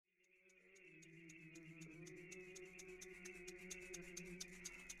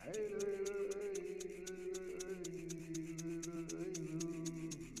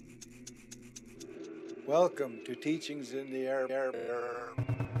Welcome to Teachings in the Air.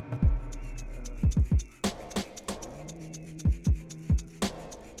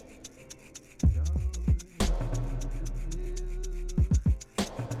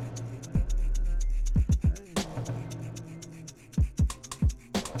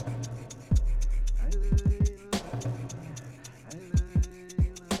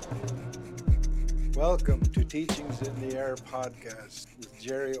 Welcome to Teachings in the Air podcast with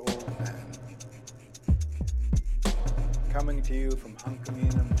Jerry Oldman. Coming to you from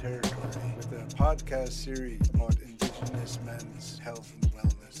Hunkaminam territory with a podcast series about Indigenous men's health and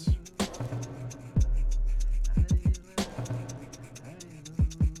wellness.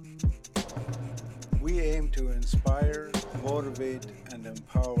 We aim to inspire, motivate, and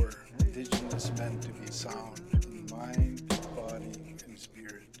empower Indigenous men to be sound in mind, body, and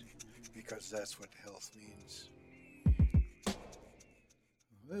spirit, because that's what health means.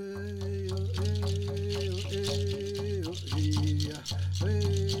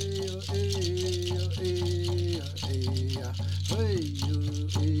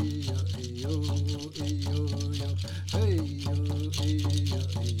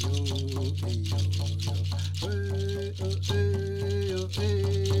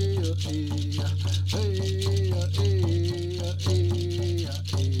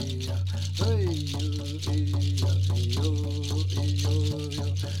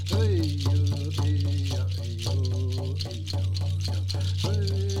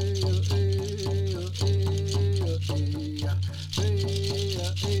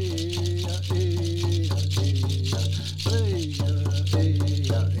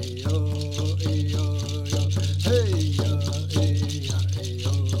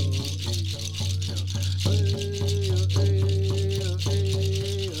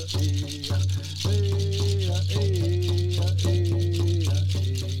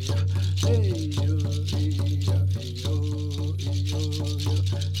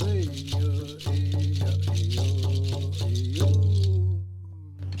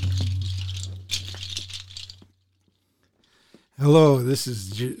 Hello, this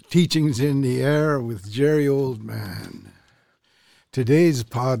is Teachings in the Air with Jerry Oldman. Today's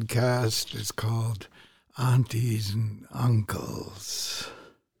podcast is called Aunties and Uncles.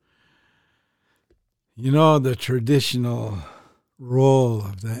 You know, the traditional role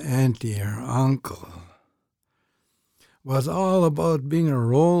of the auntie or uncle was all about being a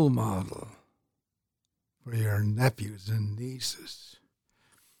role model for your nephews and nieces,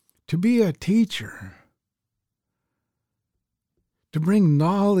 to be a teacher, to bring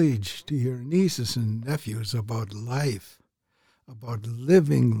knowledge to your nieces and nephews about life, about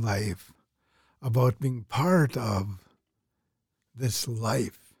living life, about being part of this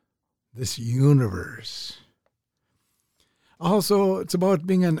life, this universe. Also, it's about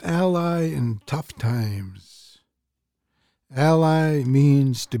being an ally in tough times. Ally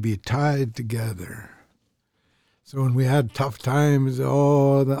means to be tied together. So when we had tough times, the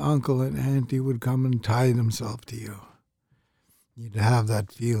uncle and auntie would come and tie themselves to you. You'd have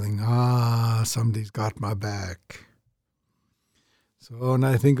that feeling, somebody's got my back. So when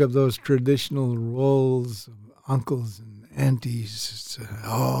I think of those traditional roles of uncles and aunties,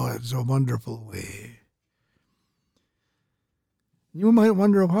 it's a wonderful way. You might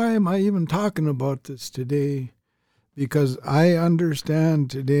wonder, why am I even talking about this today? Because I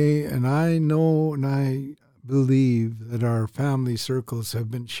understand today, and I know and I believe that our family circles have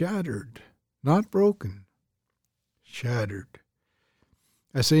been shattered, not broken, shattered.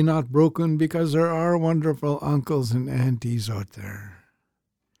 I say not broken because there are wonderful uncles and aunties out there.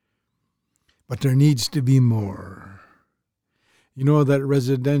 But there needs to be more. You know, that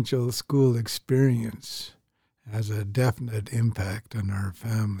residential school experience has a definite impact on our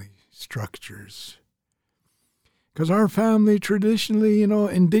family structures. Because our family traditionally,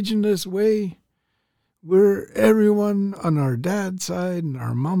 Indigenous way, we're everyone on our dad's side and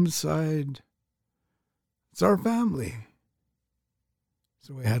our mom's side. It's our family.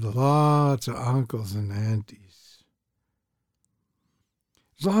 So we had lots of uncles and aunties.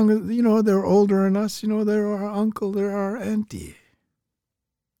 As long as, they're older than us, they're our uncle, they're our auntie.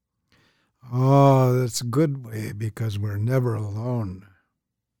 Oh, that's a good way because we're never alone.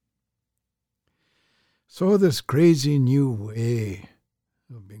 So this crazy new way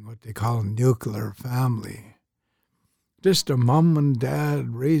of being what they call a nuclear family, just a mom and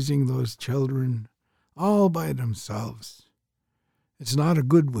dad raising those children all by themselves. It's not a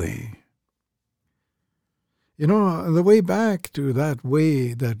good way. The way back to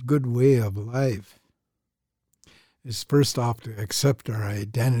that good way of life is first off to accept our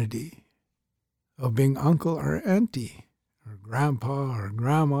identity of being uncle or auntie, or grandpa or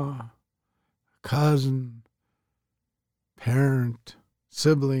grandma, cousin, parent,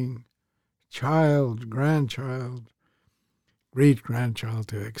 sibling, child, grandchild, great-grandchild,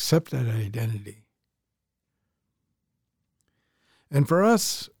 to accept that identity. And for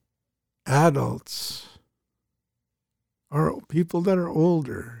us adults, or people that are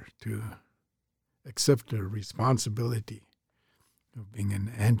older, to accept the responsibility of being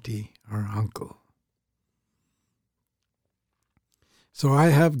an auntie or uncle. So I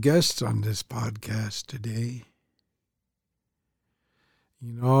have guests on this podcast today.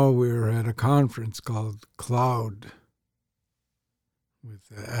 You know, we were at a conference called Cloud with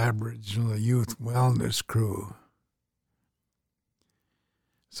the Aboriginal Youth Wellness Crew.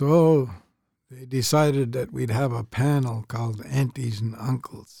 So they decided that we'd have a panel called Aunties and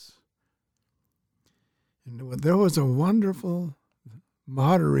Uncles. And there was a wonderful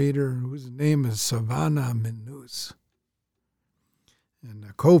moderator whose name is Savannah Minus. And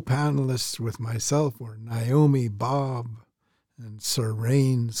the co-panelists with myself were Naomi Bob and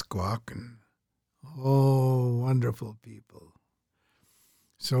Serene Squawkin. Oh, wonderful people.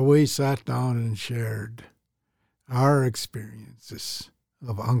 So we sat down and shared our experiences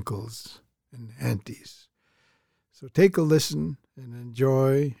of uncles and aunties. So take a listen and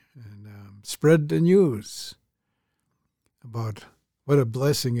enjoy and spread the news about what a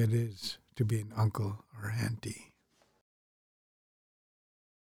blessing it is to be an uncle or auntie.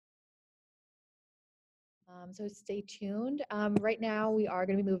 So stay tuned. Right now, we are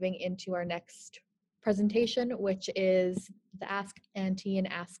going to be moving into our next presentation, which is the Ask Auntie and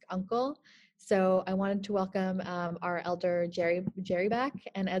Ask Uncle. So I wanted to welcome our elder Jerry back,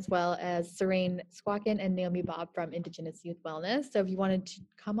 and as well as Serene Squawkin and Naomi Bob from Indigenous Youth Wellness. So if you wanted to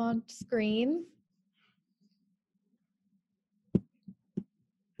come on screen.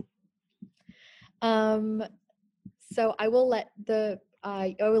 So I will let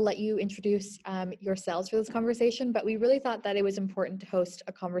you introduce yourselves for this conversation, but we really thought that it was important to host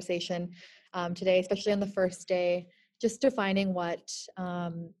a conversation today, especially on the first day, just defining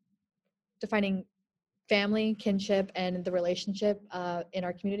family, kinship, and the relationship in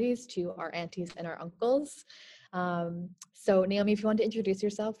our communities to our aunties and our uncles. So Naomi, if you want to introduce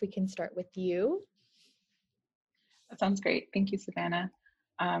yourself, we can start with you. That sounds great. Thank you, Savannah.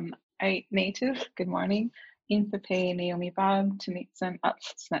 I native, good morning. Inpape Naomi Bob, Tunitsan Up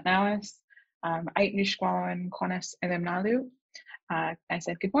Snatnawas, Ait Nishquawan Quanas Elemnalu. I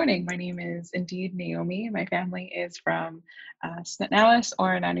said, good morning. My name is indeed Naomi. My family is from Snetnawas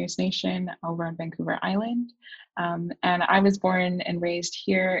or Nanu's Nation over on Vancouver Island. And I was born and raised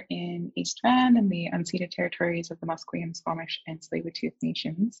here in East Van in the unceded territories of the Musqueam, Squamish, and Tsleil-Waututh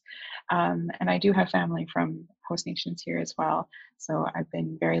Nations. And I do have family from host nations here as well. So I've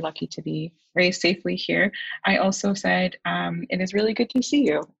been very lucky to be raised safely here. I also said, it is really good to see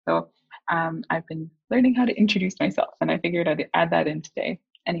you. So I've been learning how to introduce myself, and I figured I'd add that in today.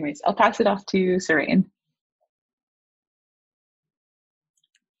 Anyways, I'll pass it off to Serene.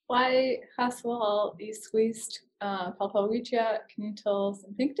 Why Haswell East Palpawicha Knittles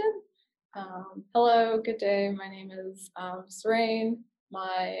and Pinkton. Hello, good day. My name is Serene.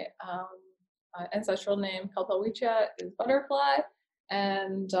 My ancestral name Palpawicha is Butterfly,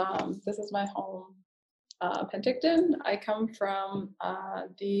 and this is my home, Penticton. I come from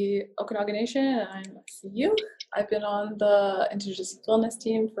the Okanagan Nation, and I'm a CU. I've been on the Indigenous Wellness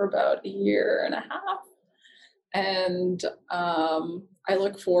team for about a year and a half, and I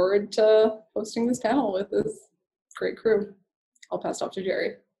look forward to hosting this panel with this great crew. I'll pass it off to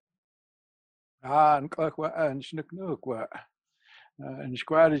Jerry.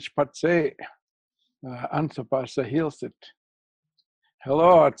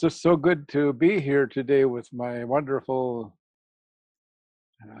 Hello, it's just so good to be here today with my wonderful,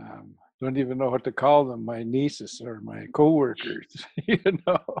 don't even know what to call them, my nieces or my co-workers.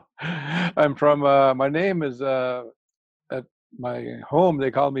 I'm from, my name is, at my home, they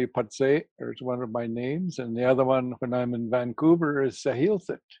call me Patsé, or it's one of my names, and the other one when I'm in Vancouver is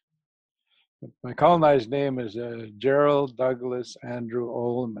Sahilthit. My colonized name is Gerald Douglas Andrew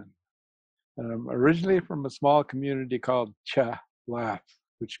Olman. And I'm originally from a small community called Cha Laugh,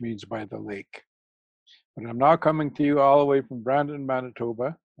 which means by the lake. But I'm now coming to you all the way from Brandon,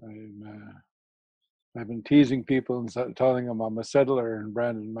 Manitoba. I've been teasing people and telling them I'm a settler in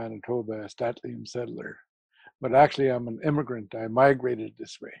Brandon, Manitoba, a Statlium settler. But actually I'm an immigrant. I migrated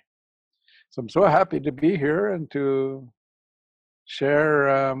this way. So I'm so happy to be here and to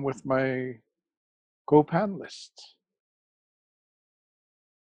share with my co-panelists.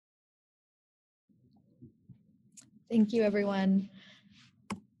 Thank you, everyone.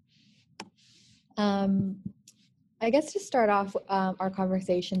 I guess to start off our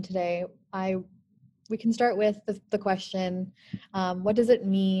conversation today, we can start with the question, what does it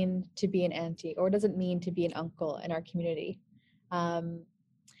mean to be an auntie, or what does it mean to be an uncle in our community?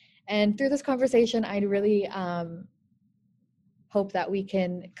 And through this conversation, I'd really hope that we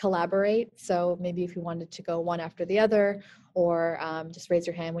can collaborate. So maybe if you wanted to go one after the other, or just raise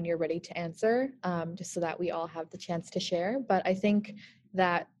your hand when you're ready to answer, just so that we all have the chance to share. But I think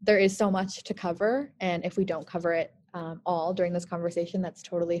that there is so much to cover, and if we don't cover it all during this conversation, that's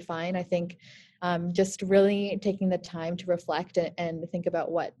totally fine. I think just really taking the time to reflect and think about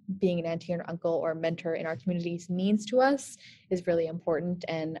what being an auntie or uncle or mentor in our communities means to us is really important,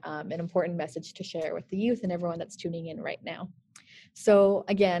 and an important message to share with the youth and everyone that's tuning in right now. So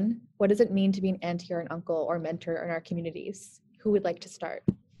again, what does it mean to be an auntie or an uncle or mentor in our communities? Who would like to start?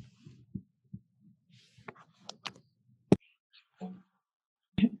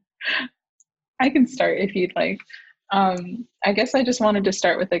 I can start if you'd like. I guess I just wanted to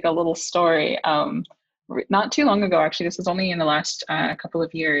start with like a little story. Not too long ago, actually, this was only in the last couple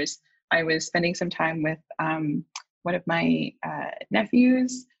of years, I was spending some time with one of my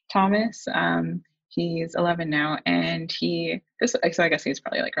nephews, Thomas. He's 11 now, and so I guess he's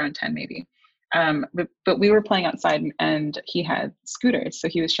probably like around 10 maybe. But we were playing outside, and he had scooters. So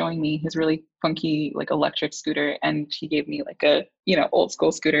he was showing me his really funky like electric scooter, and he gave me like a, old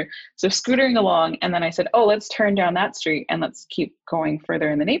school scooter. So scootering along, and then I said, oh, let's turn down that street and let's keep going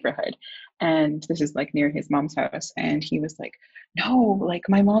further in the neighborhood. And this is like near his mom's house. And he was like, no, like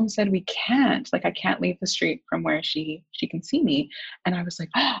my mom said we can't, like I can't leave the street from where she can see me. And I was like,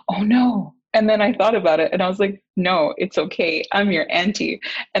 oh no. And then I thought about it and I was like, no, it's okay. I'm your auntie.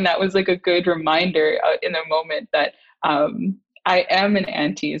 And that was like a good reminder in a moment that I am an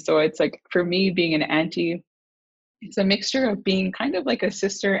auntie. So it's like, for me, being an auntie, it's a mixture of being kind of like a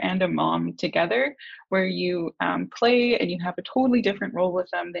sister and a mom together, where you play and you have a totally different role with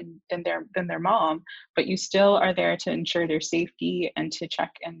them than their mom, but you still are there to ensure their safety and to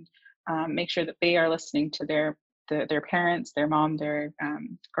check and make sure that they are listening to their parents, their mom, their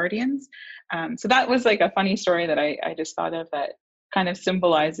guardians. So that was like a funny story that I just thought of, that kind of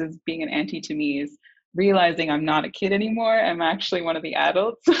symbolizes being an auntie to me, is realizing I'm not a kid anymore. I'm actually one of the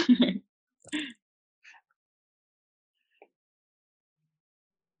adults.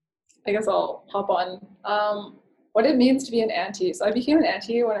 I guess I'll hop on. What it means to be an auntie. So I became an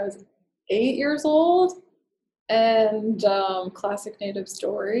auntie when I was 8 years old, and classic Native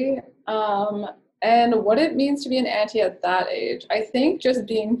story. And what it means to be an auntie at that age, I think just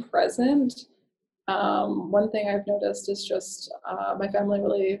being present. One thing I've noticed is just my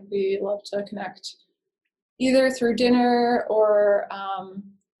family we love to connect either through dinner or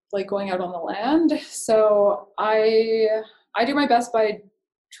like going out on the land. So I do my best by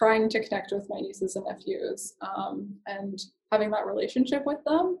trying to connect with my nieces and nephews and having that relationship with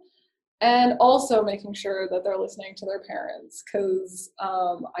them, and also making sure that they're listening to their parents, because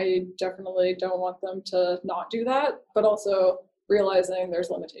I definitely don't want them to not do that, but also realizing there's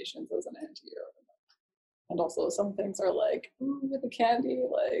limitations as an auntie. And also some things are like, the candy,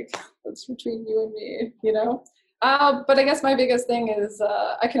 like that's between you and me, But I guess my biggest thing is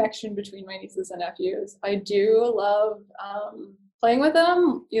a connection between my nieces and nephews. I do love playing with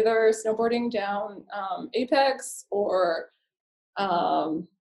them, either snowboarding down Apex or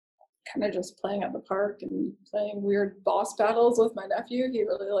kind of just playing at the park and playing weird boss battles with my nephew. He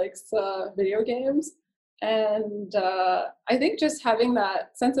really likes video games. And I think just having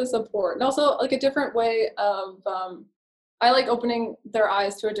that sense of support, and also like a different way of, I like opening their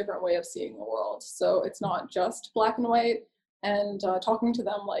eyes to a different way of seeing the world. So it's not just black and white, and talking to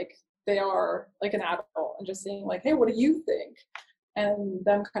them like they are like an adult, and just saying like, hey, what do you think? And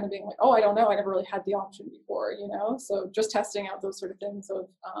them kind of being like, oh, I don't know, I never really had the option before, So just testing out those sort of things of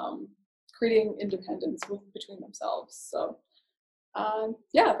creating independence between themselves. So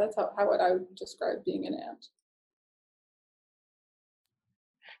yeah, that's how I would describe being an aunt.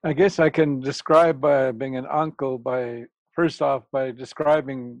 I guess I can describe being an uncle by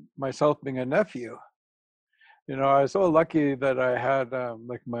describing myself being a nephew. I was so lucky that I had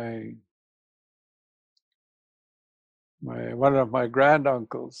like my one of my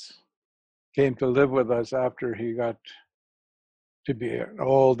granduncles came to live with us after he got to be an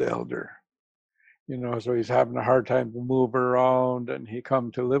old elder. So he's having a hard time to move around, and he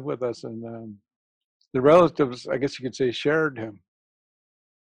come to live with us, and the relatives, I guess you could say, shared him,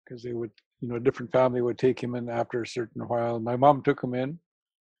 because they would, a different family would take him in after a certain while. My mom took him in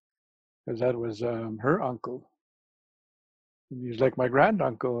because that was her uncle. And he's like my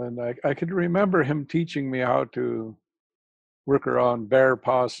granduncle, and I could remember him teaching me how to work around bear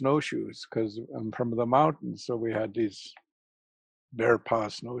paw snowshoes because I'm from the mountains, so we had these bear paw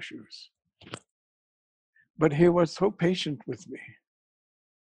snowshoes. But he was so patient with me,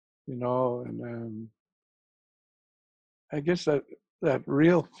 and I guess that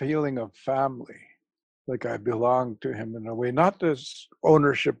real feeling of family, like I belong to him in a way, not this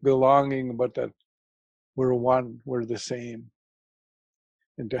ownership belonging, but that we're one, we're the same.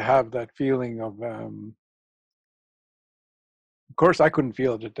 And to have that feeling of course, I couldn't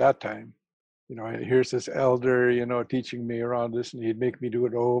feel it at that time. Here's this elder, teaching me around this, and he'd make me do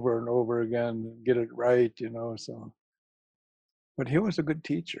it over and over again, get it right, so. But he was a good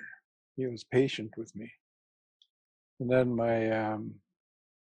teacher. He was patient with me. And then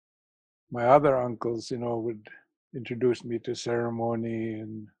my other uncles, would introduce me to ceremony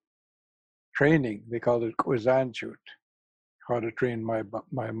and training. They called it Kwizanchut, how to train my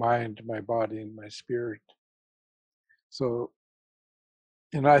mind, my body, and my spirit. So,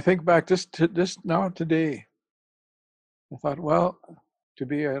 I think back this now today. I thought, well, to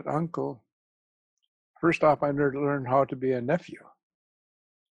be an uncle, first off, I learned how to be a nephew.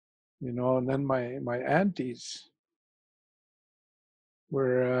 And then my aunties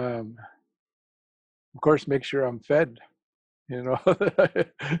were, of course, make sure I'm fed.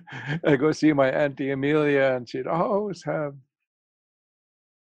 I go see my Auntie Amelia, and she'd always have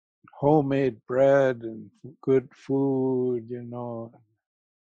homemade bread and good food,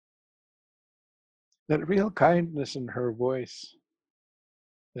 That real kindness in her voice,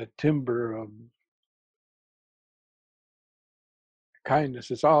 that timbre of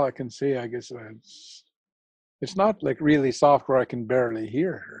kindness. It's all I can say, I guess. It's not like really soft where I can barely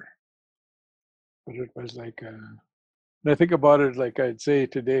hear her, but it was like, and I think about it like I'd say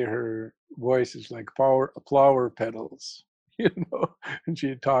today, her voice is like flower petals, and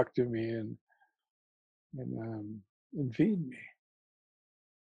she'd talk to me and feed me.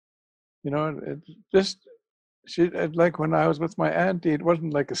 It just, like when I was with my auntie, it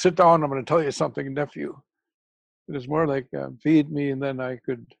wasn't like a sit down, I'm going to tell you something, nephew. It was more like feed me, and then I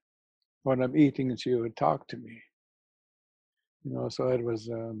could, when I'm eating, and she would talk to me. So it was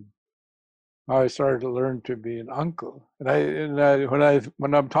how I started to learn to be an uncle. And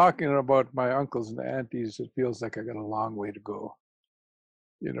when I'm talking about my uncles and aunties, it feels like I got a long way to go.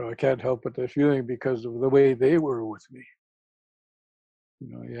 I can't help but the feeling because of the way they were with me.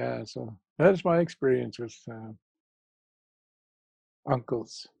 Yeah. So that's my experience with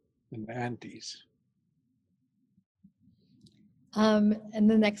uncles and aunties. And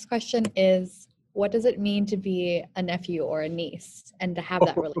the next question is, what does it mean to be a nephew or a niece and to have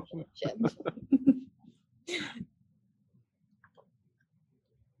that relationship?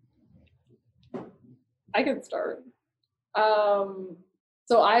 I can start.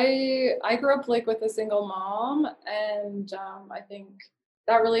 So I grew up like with a single mom, and I think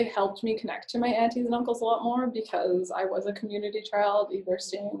that really helped me connect to my aunties and uncles a lot more because I was a community child, either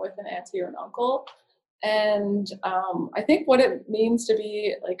staying with an auntie or an uncle. And I think what it means to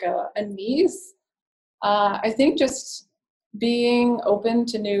be like a niece, I think just being open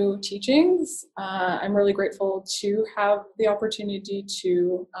to new teachings. I'm really grateful to have the opportunity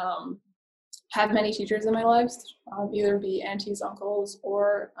to have many teachers in my life, either be aunties, uncles,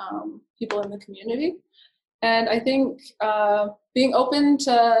 or people in the community. And I think being open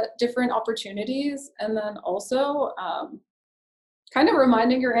to different opportunities, and then also kind of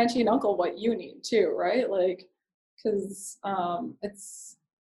reminding your auntie and uncle what you need too, right? Like, because it's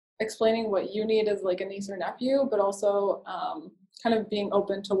explaining what you need as like a niece or nephew, but also kind of being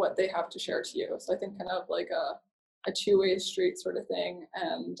open to what they have to share to you. So I think kind of like a two-way street sort of thing,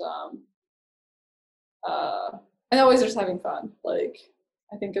 and always just having fun. Like,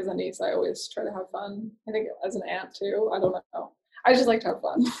 I think as a niece, I always try to have fun. I think as an aunt too. I don't know. I just like to have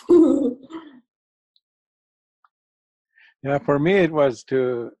fun. Yeah, for me it was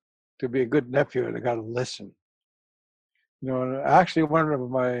to be a good nephew, and I got to listen. Actually, one of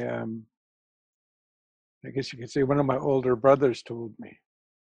my, I guess you could say, one of my older brothers told me,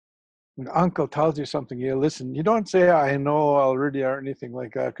 when uncle tells you something, you listen. You don't say, I know already, or anything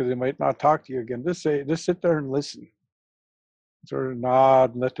like that, because he might not talk to you again. Just sit there and listen. Sort of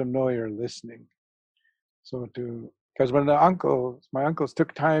nod and let them know you're listening. So because when my uncles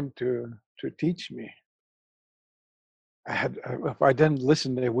took time to teach me, if I didn't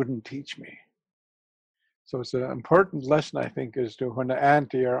listen, they wouldn't teach me. So it's an important lesson, I think, is to when an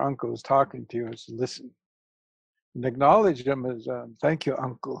auntie or uncle is talking to you, is to listen and acknowledge them as thank you,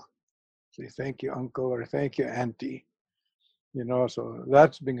 uncle. Say thank you, uncle, or thank you, auntie. So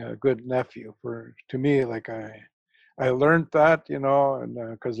that's being a good nephew to me. Like I learned that, and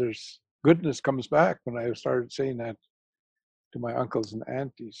because there's goodness comes back when I started saying that to my uncles and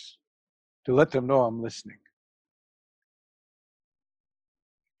aunties to let them know I'm listening.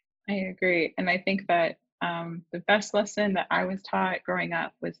 I agree. And I think that the best lesson that I was taught growing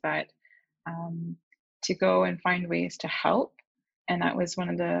up was that to go and find ways to help. And that was one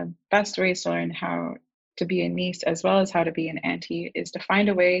of the best ways to learn how to be a niece as well as how to be an auntie, is to find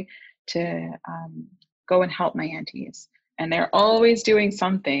a way to go and help my aunties. And they're always doing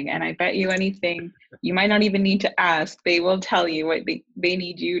something. And I bet you anything, you might not even need to ask, they will tell you what they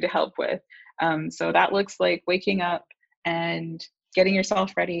need you to help with. So that looks like waking up and getting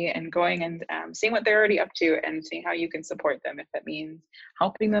yourself ready and going and seeing what they're already up to and seeing how you can support them. If it means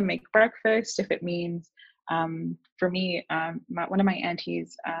helping them make breakfast, if it means, for me, one of my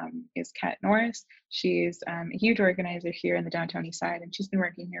aunties is Kat Norris. She's a huge organizer here in the downtown east side, and she's been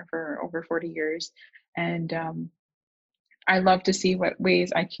working here for over 40 years. And I love to see what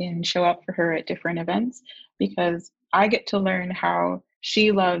ways I can show up for her at different events, because I get to learn how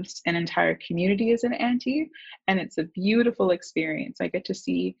she loves an entire community as an auntie, and it's a beautiful experience. I get to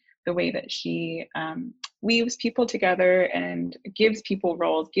see the way that she weaves people together and gives people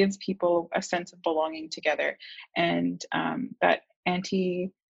roles, gives people a sense of belonging together, and that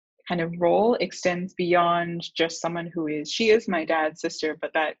auntie kind of role extends beyond just someone who is, she is my dad's sister,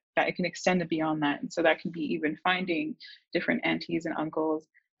 but that it can extend beyond that. And so that can be even finding different aunties and uncles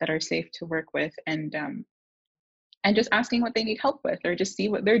that are safe to work with, and just asking what they need help with, or just see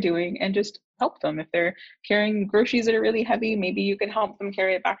what they're doing and just help them. If they're carrying groceries that are really heavy, maybe you can help them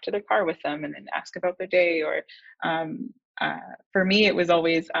carry it back to their car with them, and then ask about their day. Or for me, it was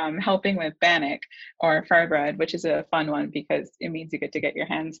always helping with bannock or fry bread, which is a fun one because it means you get to get your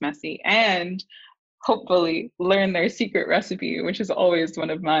hands messy and hopefully learn their secret recipe, which is always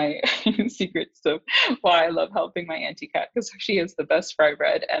one of my secrets of why I love helping my Auntie Kat, because she is the best fry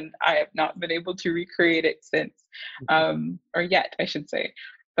bread and I have not been able to recreate it since, or yet, I should say.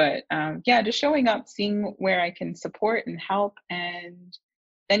 But yeah, just showing up, seeing where I can support and help, and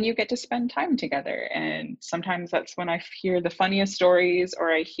then you get to spend time together. And sometimes that's when I hear the funniest stories,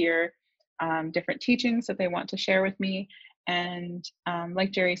 or I hear different teachings that they want to share with me. And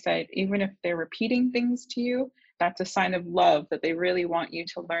like Jerry said, even if they're repeating things to you, that's a sign of love, that they really want you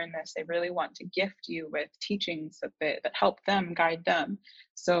to learn this. They really want to gift you with teachings that help them, guide them.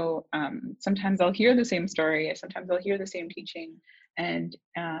 So sometimes I'll hear the same story, sometimes I'll hear the same teaching, and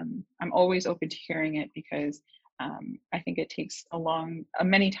I'm always open to hearing it, because I think it takes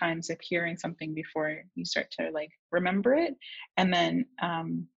many times of hearing something before you start to like remember it. And then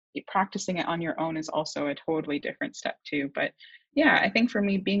practicing it on your own is also a totally different step too. But yeah, I think for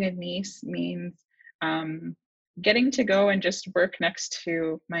me, being a niece means getting to go and just work next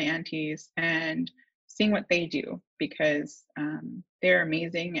to my aunties and seeing what they do, because they're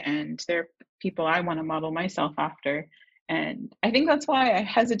amazing and they're people I want to model myself after. And I think that's why I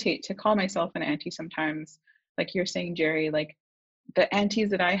hesitate to call myself an auntie sometimes. Like you're saying, Jerry, like the aunties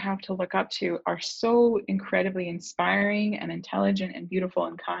that I have to look up to are so incredibly inspiring and intelligent and beautiful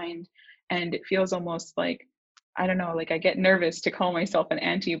and kind. And it feels almost like, I don't know, like I get nervous to call myself an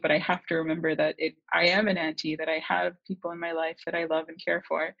auntie, but I have to remember that I am an auntie, that I have people in my life that I love and care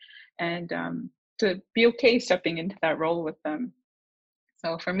for, and to be okay stepping into that role with them.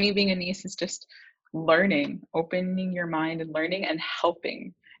 So for me, being a niece is just learning, opening your mind and learning and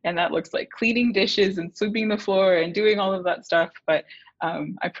helping. And that looks like cleaning dishes and sweeping the floor and doing all of that stuff. But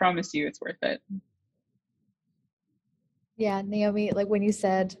I promise you it's worth it. Yeah, Naomi, like when you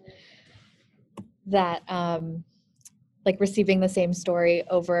said that like receiving the same story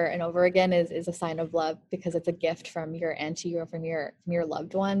over and over again is a sign of love, because it's a gift from your auntie or from your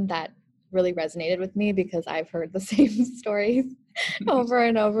loved one. That really resonated with me, because I've heard the same stories over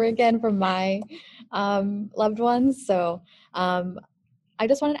and over again from my loved ones. So I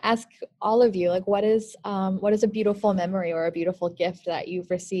just wanted to ask all of you, like, what is a beautiful memory or a beautiful gift that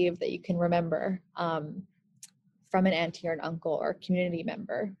you've received that you can remember from an auntie or an uncle or a community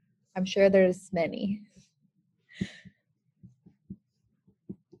member? I'm sure there's many.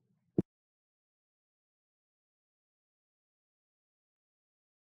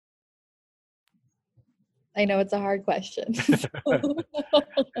 I know it's a hard question.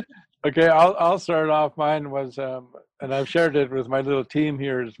 Okay, I'll start off. Mine was, and I've shared it with my little team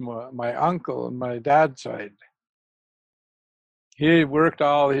here, is my uncle on my dad's side. He worked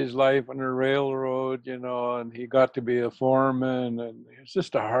all his life on a railroad, and he got to be a foreman, and he's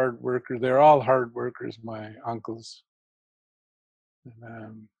just a hard worker. They're all hard workers, my uncles.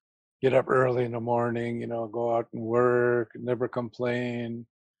 And, get up early in the morning, go out and work, never complain.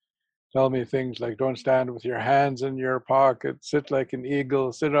 Tell me things like, don't stand with your hands in your pocket, sit like an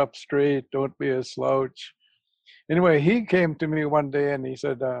eagle, sit up straight, don't be a slouch. Anyway, he came to me one day and he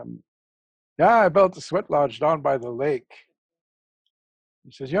said, yeah, I built a sweat lodge down by the lake.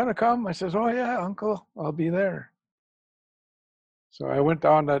 He says, you want to come? I says, oh yeah, uncle, I'll be there. So I went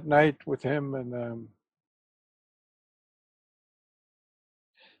down that night with him, and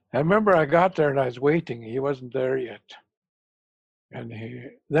I remember I got there and I was waiting. He wasn't there yet. And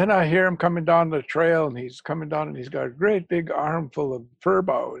then I hear him coming down the trail, and he's coming down and he's got a great big armful of fir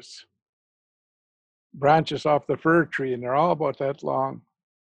boughs, branches off the fir tree, and they're all about that long.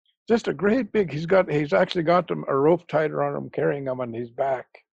 Just a great big, he's actually got them a rope tied around him, carrying them on his back.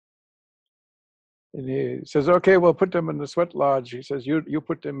 And he says, okay, we'll put them in the sweat lodge. He says, you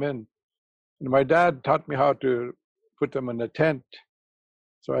put them in. And my dad taught me how to put them in a tent.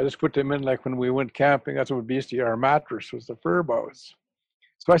 So I just put them in, like when we went camping, that's what used to be our mattress, was the fir boughs.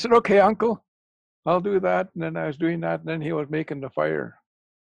 So I said, okay, uncle, I'll do that. And then I was doing that, and then he was making the fire,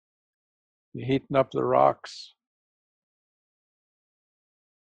 heating up the rocks.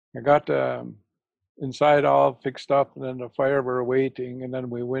 I got inside all fixed up, and then the fire, we're waiting, and then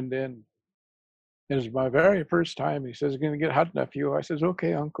we went in. It was my very first time. He says, it's going to get hot, nephew. I says,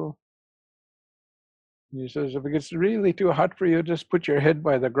 okay, uncle. And he says, if it gets really too hot for you, just put your head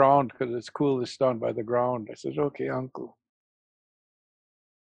by the ground, because it's coolest down by the ground. I says, okay, uncle.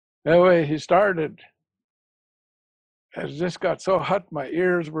 Anyway, he started. It just got so hot, my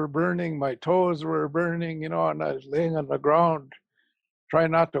ears were burning, my toes were burning, and I was laying on the ground,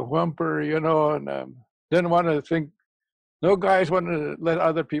 trying not to whimper, and didn't want to think, no guys want to let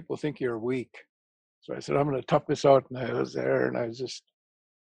other people think you're weak. So I said, I'm going to tough this out. And I was there, and I was just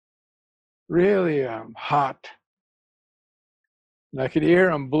really hot. And I could hear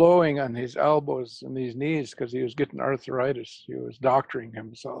him blowing on his elbows and his knees because he was getting arthritis. He was doctoring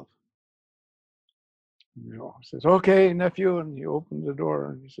himself. He says, okay, nephew. And he opened the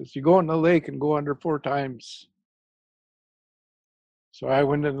door and he says, you go in the lake and go under 4 times. So I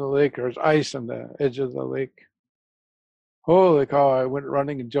went in the lake. There was ice on the edge of the lake. Holy cow, I went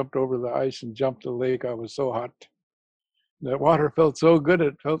running and jumped over the ice and jumped the lake. I was so hot. The water felt so good,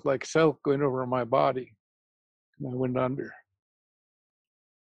 it felt like silk going over my body. And I went under.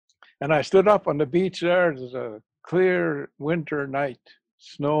 And I stood up on the beach there. It was a clear winter night,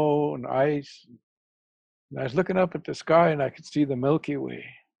 snow and ice. And I was looking up at the sky and I could see the Milky Way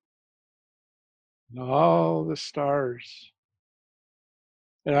and all the stars.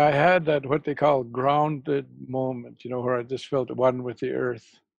 And I had that, what they call grounded moment, where I just felt one with the earth.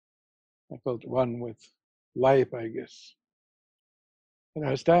 I felt one with life, I guess. And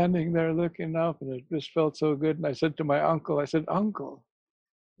I was standing there looking up, and it just felt so good. And I said to my uncle, I said, Uncle,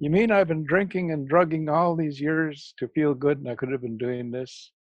 you mean I've been drinking and drugging all these years to feel good, and I could have been doing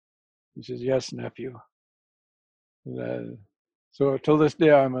this? He says, yes, nephew. And, so till this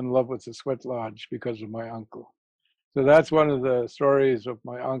day, I'm in love with the sweat lodge because of my uncle. So that's one of the stories of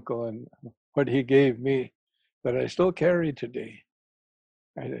my uncle and what he gave me that I still carry today.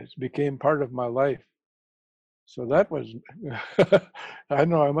 And it became part of my life. So that was, I don't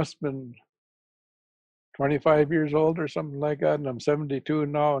know, I must have been 25 years old or something like that. And I'm 72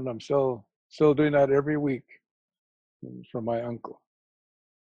 now, and I'm still doing that every week for my uncle.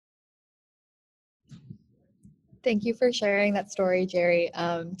 Thank you for sharing that story, Jerry.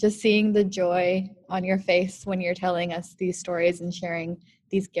 Just seeing the joy on your face when you're telling us these stories and sharing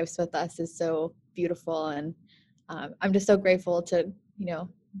these gifts with us is so beautiful. And I'm just so grateful to,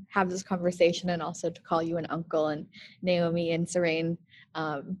 have this conversation, and also to call you an uncle, and Naomi and Serene,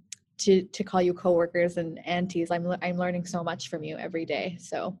 to call you coworkers and aunties. I'm learning so much from you every day.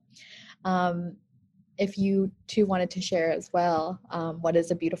 So if you too wanted to share as well, what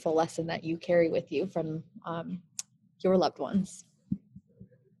is a beautiful lesson that you carry with you from your loved ones?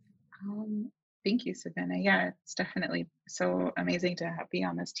 Thank you, Savannah. Yeah, it's definitely so amazing to be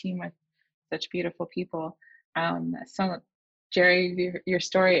on this team with such beautiful people. So Jerry, your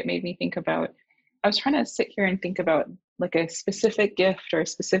story, it made me think about, I was trying to sit here and think about like a specific gift or a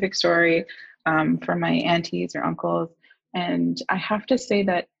specific story from my aunties or uncles. And I have to say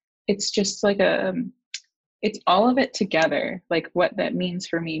that it's just like it's all of it together, like what that means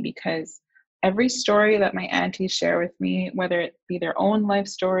for me, because every story that my aunties share with me, whether it be their own life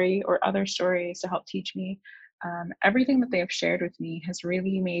story or other stories to help teach me, everything that they have shared with me has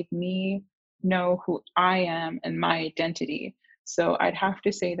really made me know who I am and my identity. So I'd have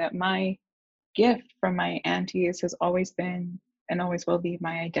to say that my gift from my aunties has always been and always will be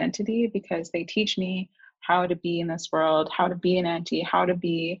my identity, because they teach me how to be in this world, how to be an auntie, how to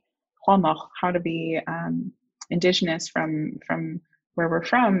be Hwamach, how to be indigenous from where we're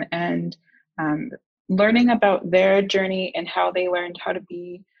from, and learning about their journey and how they learned how to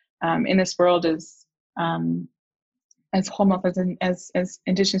be in this world is as Hmong, as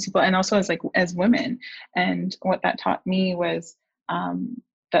Indigenous people, and also as women. And what that taught me was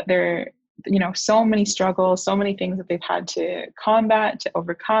that there, so many struggles, so many things that they've had to combat, to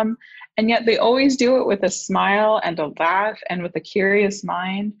overcome, and yet they always do it with a smile and a laugh and with a curious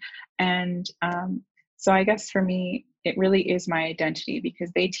mind. And so I guess for me, it really is my identity,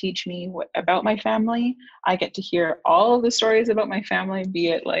 because they teach me about my family. I get to hear all of the stories about my family, be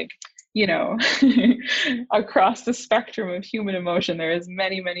it across the spectrum of human emotion. There is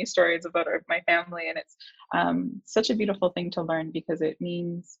many, many stories about my family, and it's such a beautiful thing to learn, because it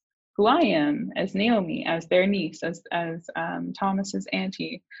means who I am as Naomi, as their niece, as Thomas's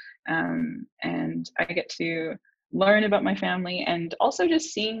auntie, and I get to learn about my family, and also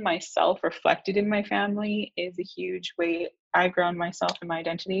just seeing myself reflected in my family is a huge way I ground myself in my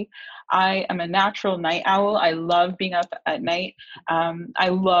identity. I am a natural night owl. I love being up at night. I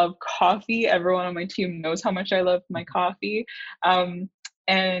love coffee. Everyone on my team knows how much I love my coffee.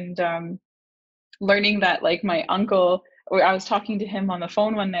 And learning that, like, my uncle, I was talking to him on the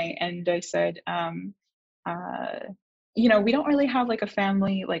phone one night, and I said, we don't really have like a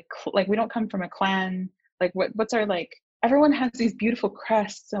family, like we don't come from a clan. Like what's our, like, everyone has these beautiful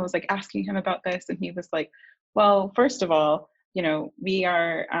crests. I was like asking him about this, and he was like, well, first of all, we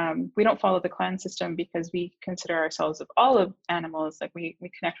don't follow the clan system, because we consider ourselves of all of animals. Like we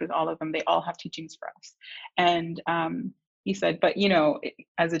connect with all of them. They all have teachings for us. And he said, but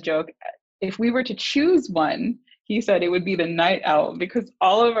as a joke, if we were to choose one, he said it would be the night owl, because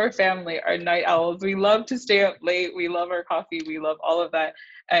all of our family are night owls. We love to stay up late. We love our coffee. We love all of that.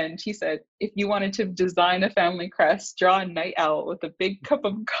 And he said, if you wanted to design a family crest, draw a night owl with a big cup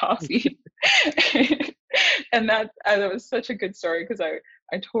of coffee. And that was such a good story, because I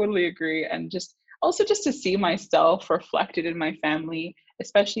totally agree. And just to see myself reflected in my family,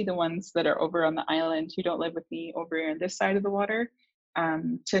 especially the ones that are over on the island who don't live with me over here on this side of the water.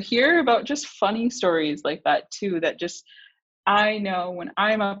 To hear about just funny stories like that too, that just, I know when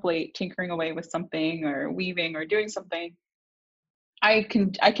I'm up late tinkering away with something or weaving or doing something, I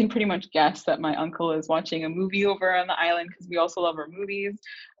can pretty much guess that my uncle is watching a movie over on the island, because we also love our movies,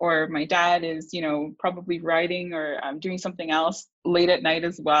 or my dad is probably writing or doing something else late at night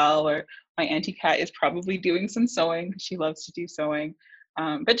as well, or my auntie Kat is probably doing some sewing, because she loves to do sewing.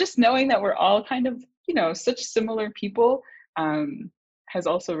 But just knowing that we're all kind of such similar people has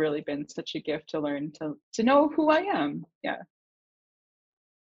also really been such a gift to learn to know who I am. Yeah.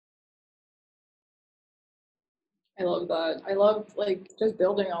 I love that. I love, like, just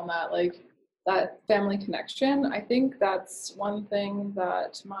building on that, like, that family connection. I think that's one thing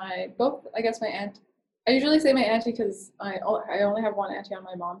that my aunt, I usually say my auntie, because I only have one auntie on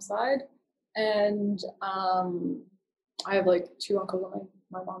my mom's side, and I have like two uncles on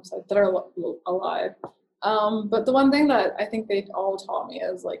my mom's side that are alive. But the one thing that I think they all taught me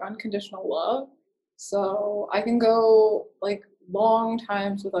is like unconditional love. So I can go like long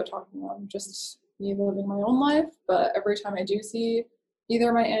times without talking to them, just me living my own life. But every time I do see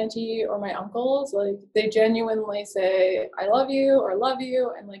either my auntie or my uncles, like they genuinely say, I love you, or love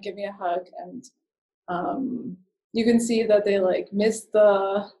you, and like give me a hug. And you can see that they like miss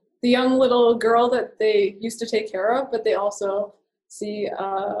the young little girl that they used to take care of, but they also see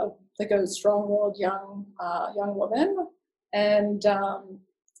like a strong-willed young woman. And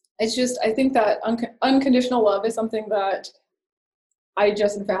it's just, I think that unconditional love is something that I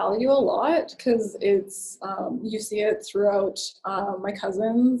just value a lot, because it's you see it throughout my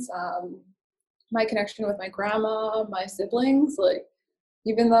cousins, my connection with my grandma, my siblings. Like,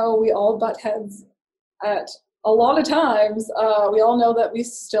 even though we all butt heads at a lot of times, we all know that we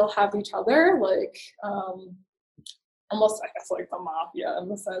still have each other. Like, almost, I guess, like the mafia in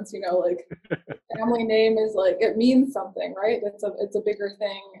the sense, like family name is like, it means something, right? It's a bigger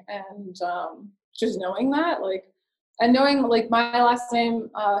thing. And just knowing that, like, and knowing like my last name,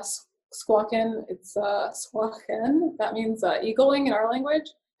 Squawken, it's Squawken, that means eagling in our language.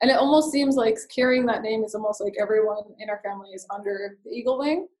 And it almost seems like carrying that name is almost like everyone in our family is under the eagle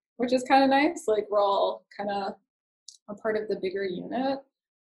wing, which is kind of nice. Like, we're all kind of a part of the bigger unit.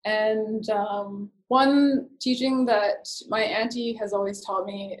 And one teaching that my auntie has always taught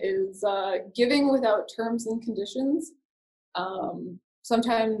me is giving without terms and conditions.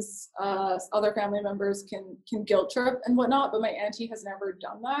 Sometimes other family members can guilt trip and whatnot, but my auntie has never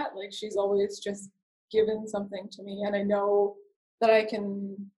done that. Like, she's always just given something to me, and I know that I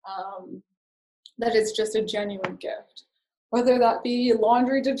can, that it's just a genuine gift, whether that be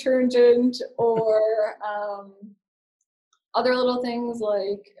laundry detergent or other little things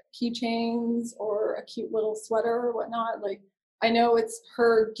like keychains or a cute little sweater or whatnot. Like, I know it's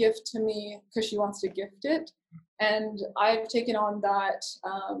her gift to me because she wants to gift it. And I've taken on that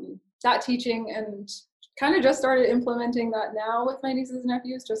teaching and kind of just started implementing that now with my nieces and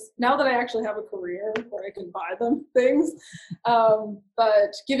nephews, just now that I actually have a career where I can buy them things.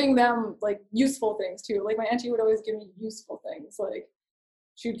 But giving them like useful things too. Like my auntie would always give me useful things. Like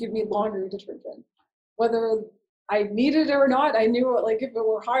she would give me laundry detergent. Whether I needed it or not, I knew it, like if it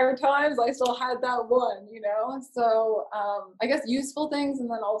were hard times, I still had that one, you know? So I guess useful things, and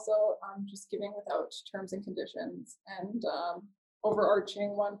then also just giving without terms and conditions. And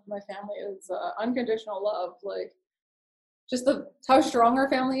overarching one for my family is unconditional love. Like just how strong our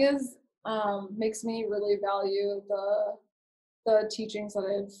family is makes me really value the teachings that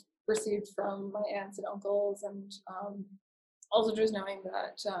I've received from my aunts and uncles, and also just knowing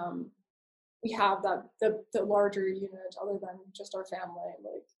that we have that the larger unit other than just our family.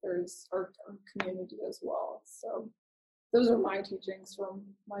 Like there's our community as well. So those are my teachings from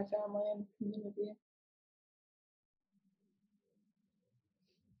my family and community.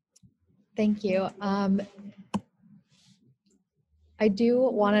 Thank you. I do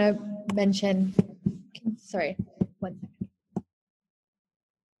want to mention, sorry, 1 second.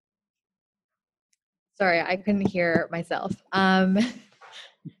 Sorry, I couldn't hear myself.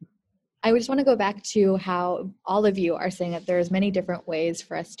 I just want to go back to how all of you are saying that there's many different ways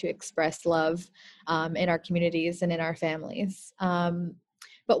for us to express love in our communities and in our families.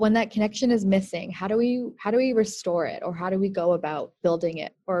 But when that connection is missing, how do we restore it, or how do we go about building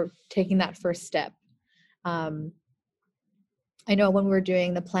it or taking that first step? I know when we were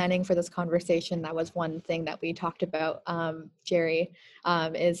doing the planning for this conversation, that was one thing that we talked about, Jerry,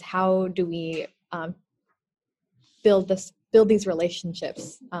 is how do we build these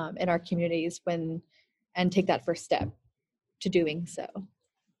relationships in our communities and take that first step to doing so.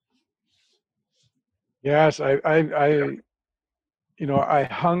 Yes, I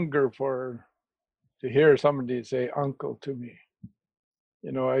hunger to hear somebody say uncle to me.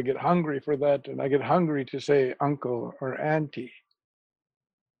 I get hungry for that, and I get hungry to say uncle or auntie.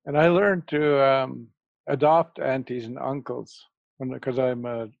 And I learned to adopt aunties and uncles because I'm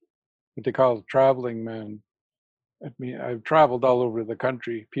what they call a traveling man. I've traveled all over the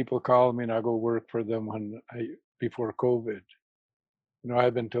country. People call me and I go work for them before COVID.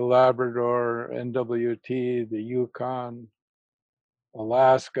 I've been to Labrador, NWT, the Yukon,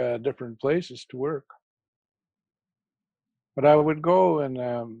 Alaska, different places to work. But I would go and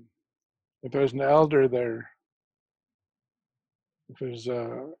if there's an elder there, if there's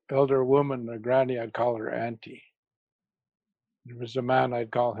an elder woman, a granny, I'd call her auntie. If it was a man,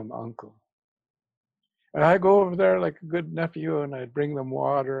 I'd call him uncle. And I go over there like a good nephew, and I'd bring them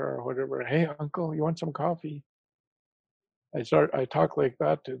water or whatever. Hey, uncle, you want some coffee? I talk like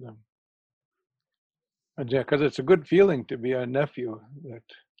that to them. And yeah, because it's a good feeling to be a nephew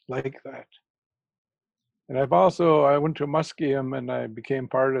like that. And I went to Musqueam and I became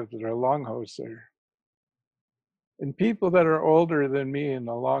part of their longhouse there. And people that are older than me in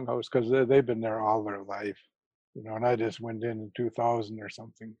the longhouse, because they've been there all their life, and I just went in 2000 or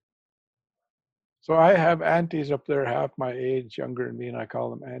something. So I have aunties up there half my age, younger than me, and I call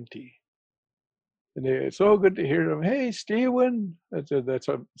them auntie. And it's so good to hear them. Hey, Stephen. That's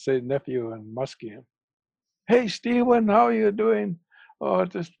what say nephew in Musqueam. Hey, Stephen, how are you doing? Oh, it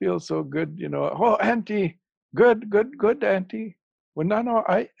just feels so good, Oh, auntie, good, auntie. Well, no,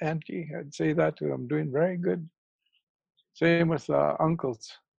 auntie. I'd say that to them. Doing very good. Same with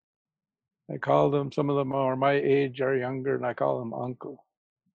uncles. I call them, some of them are my age or younger, and I call them uncle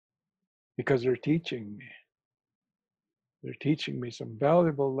because they're teaching me. They're teaching me some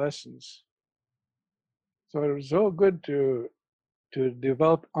valuable lessons. So it was so good to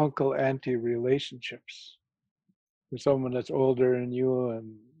develop uncle-auntie relationships with someone that's older than you,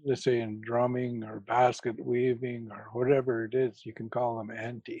 and let's say in drumming or basket weaving or whatever it is, you can call them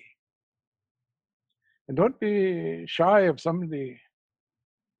auntie. And don't be shy of somebody,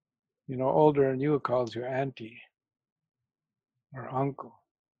 older than you calls you auntie or uncle.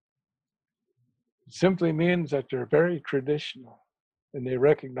 It simply means that they're very traditional and they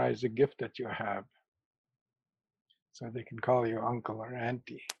recognize the gift that you have. So they can call you uncle or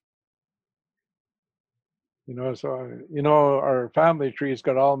auntie. Our family trees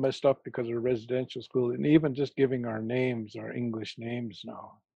got all messed up because of residential school, and even just giving our names, our English names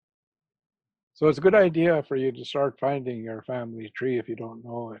now. So it's a good idea for you to start finding your family tree if you don't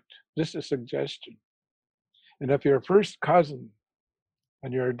know it. Just a suggestion. And if your first cousin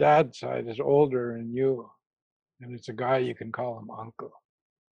on your dad's side is older than you, and it's a guy, you can call him uncle.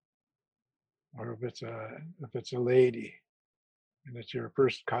 Or if it's a lady, and it's your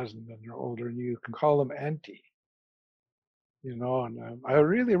first cousin and they're older than you can call them auntie. you know, and I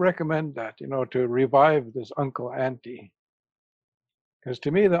really recommend that, you know, to revive this uncle auntie. Because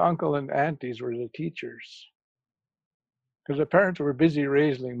to me, the uncle and aunties were the teachers. Because the parents were busy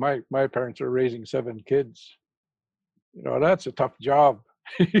raising, my parents were raising 7 kids. You know, that's a tough job,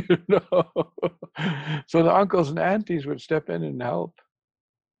 you know. So the uncles and aunties would step in and help.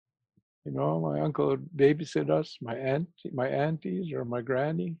 You know, my uncle would babysit us, my aunties or my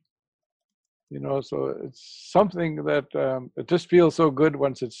granny. You know, so it's something that it just feels so good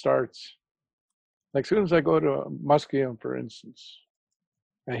once it starts. Like as soon as I go to Musqueam, for instance,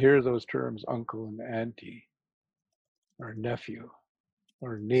 I hear those terms, uncle and auntie, or nephew,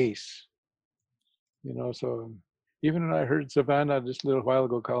 or niece. You know, so even when I heard Savannah just a little while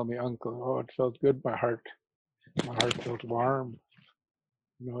ago call me uncle, oh, it felt good. My heart felt warm.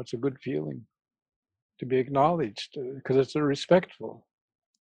 You know, it's a good feeling to be acknowledged because it's a respectful.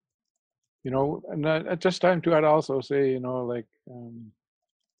 You know, and at this time too, I'd also say, you know, like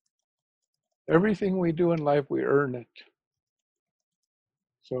everything we do in life, we earn it.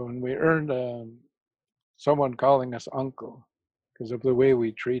 So when we earn someone calling us uncle because of the way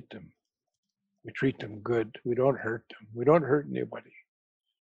we treat them. We treat them good. We don't hurt them. We don't hurt anybody.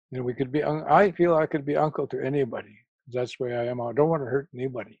 You know, we could be. I feel I could be uncle to anybody. That's the way I am. I don't want to hurt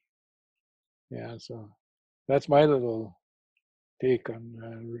anybody. Yeah. So that's my little take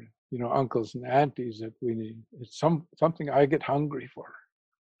on you know, uncles and aunties that we need. It's something I get hungry for.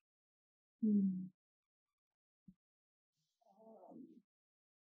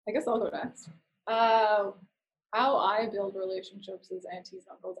 I guess I'll go next. How I build relationships as aunties,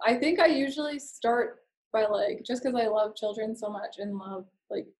 uncles. I think I usually start by like, just because I love children so much and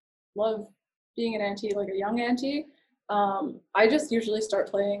love being an auntie, like a young auntie. I just usually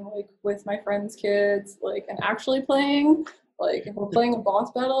start playing like with my friends' kids, like, and actually playing. Like if we're playing a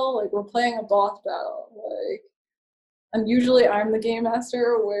boss battle, like we're playing a boss battle. Like, and usually I'm the game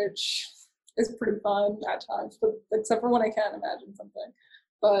master, which is pretty fun at times, but except for when I can't imagine something.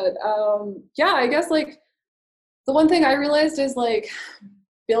 But yeah, I guess like the one thing I realized is like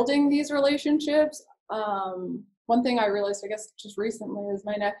building these relationships. One thing I realized, I guess, just recently is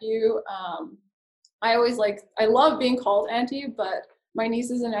my nephew. I love being called auntie, but my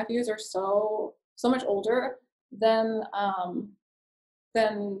nieces and nephews are so much older than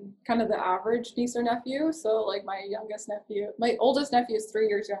kind of the average niece or nephew. So like my oldest nephew is 3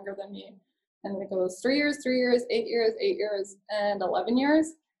 years younger than me. And then it goes 3 years, 3 years, 8 years, 8 years, and 11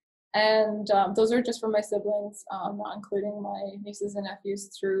 years. And those are just for my siblings, not including my nieces and nephews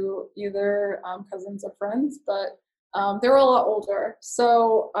through either cousins or friends, but they were a lot older.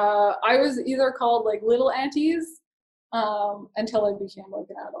 So I was either called like little aunties until I became like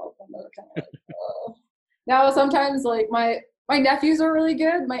an adult. And they were kind of like, now sometimes like my nephews are really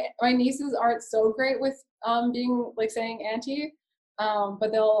good. My nieces aren't so great with being like saying auntie,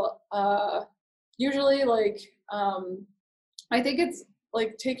 but they'll usually like I think it's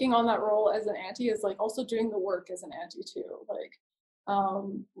like taking on that role as an auntie is like also doing the work as an auntie too. Like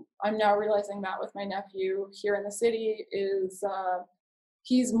I'm now realizing that with my nephew here in the city is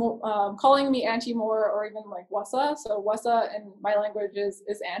he's calling me auntie more, or even like wasa. So wasa in my language is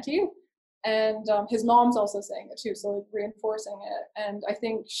auntie. And his mom's also saying it too, so like reinforcing it. And I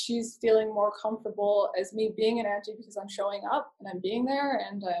think she's feeling more comfortable as me being an auntie because I'm showing up and I'm being there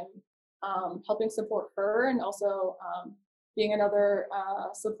and I'm helping support her, and also being another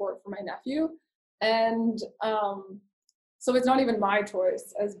support for my nephew. And so it's not even my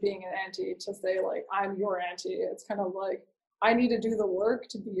choice as being an auntie to say like I'm your auntie. It's kind of like I need to do the work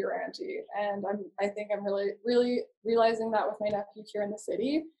to be your auntie. And I think I'm really realizing that with my nephew here in the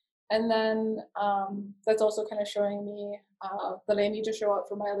city. And then that's also kind of showing me that I need to show up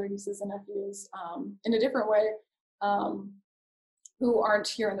for my other nieces and nephews in a different way who aren't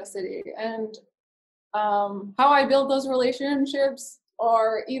here in the city. And how I build those relationships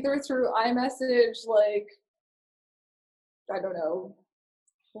are either through iMessage, like, I don't know,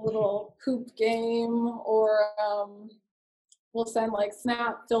 a little hoop game, or we'll send like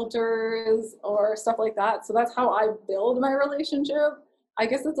snap filters or stuff like that. So that's how I build my relationship. I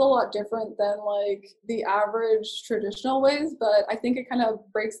guess it's a lot different than like the average traditional ways, but I think it kind of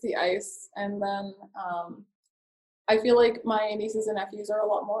breaks the ice. And then I feel like my nieces and nephews are a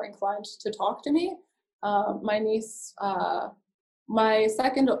lot more inclined to talk to me. My niece, my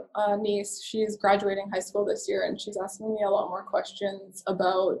second niece, she's graduating high school this year, and she's asking me a lot more questions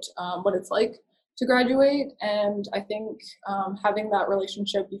about what it's like to graduate. And I think having that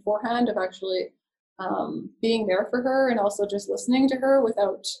relationship beforehand of actually being there for her, and also just listening to her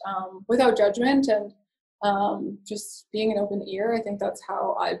without judgment, and just being an open ear. I think that's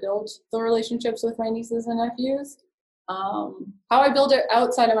how I build the relationships with my nieces and nephews. How I build it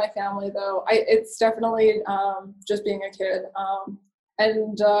outside of my family, though, it's definitely just being a kid.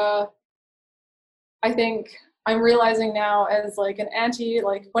 And I think I'm realizing now as like an auntie,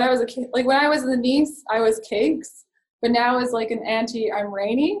 like when I was a kid, like when I was the niece, I was Cakes, but now as like an auntie, I'm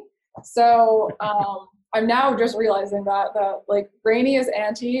Rainy. So I'm now just realizing that like Rainy is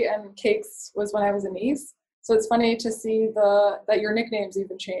auntie and Cakes was when I was a niece. So it's funny to see that your nicknames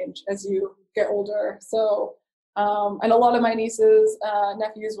even change as you get older. So and a lot of my nieces,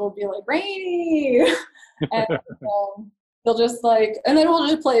 nephews will be like Rainy, and they'll just like, and then we'll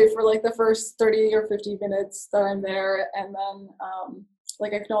just play for like the first 30 or 50 minutes that I'm there, and then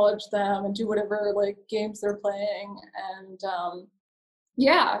like acknowledge them and do whatever like games they're playing, and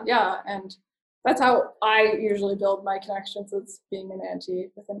yeah, and that's how I usually build my connections as being an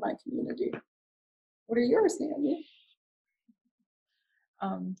auntie within my community. What are yours, Naomi?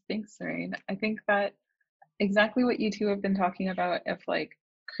 Thanks, Lorraine. I think that exactly what you two have been talking about, of like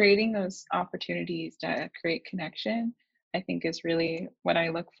creating those opportunities to create connection, I think is really what I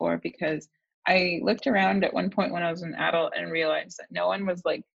look for, because I looked around at one point when I was an adult and realized that no one was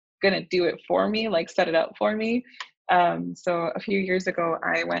like gonna do it for me, like set it up for me. So a few years ago,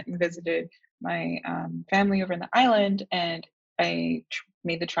 I went and visited my family over in the island, and I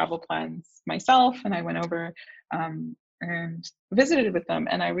made the travel plans myself, and I went over and visited with them,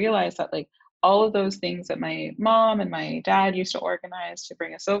 and I realized that like all of those things that my mom and my dad used to organize to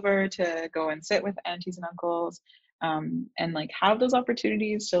bring us over to go and sit with aunties and uncles, and like have those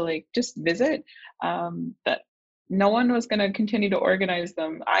opportunities to like just visit, that no one was going to continue to organize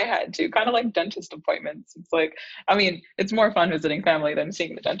them. I had to, kind of like dentist appointments. It's like, I mean, it's more fun visiting family than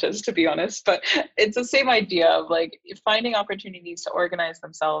seeing the dentist, to be honest, but it's the same idea of like finding opportunities to organize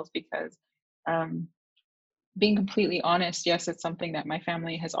themselves, because being completely honest, yes, it's something that my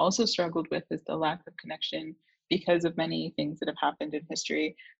family has also struggled with, is the lack of connection because of many things that have happened in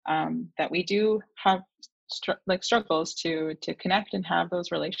history, that we do have struggles to connect and have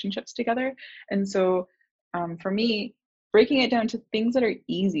those relationships together. And so for me, breaking it down to things that are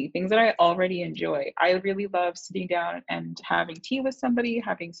easy, things that I already enjoy. I really love sitting down and having tea with somebody,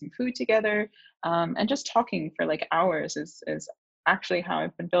 having some food together, and just talking for like hours is actually how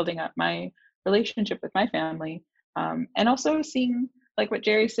I've been building up my relationship with my family. And also seeing, like what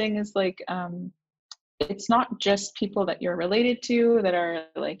Jerry's saying, is like it's not just people that you're related to that are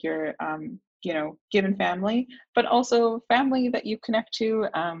like your given family, but also family that you connect to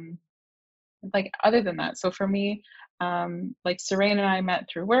like other than that. So for me, like Serene and I met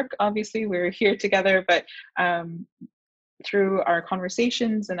through work. Obviously we're here together, but through our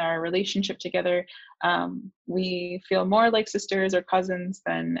conversations and our relationship together, we feel more like sisters or cousins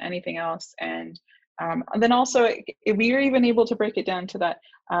than anything else. And then also we were even able to break it down to that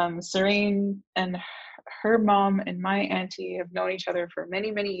Serene and her mom and my auntie have known each other for many,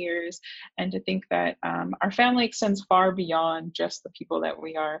 many years, and to think that our family extends far beyond just the people that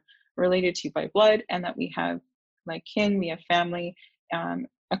we are related to by blood, and that we have like kin, we have family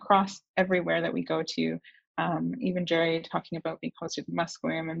across everywhere that we go to. Even Jerry talking about being hosted in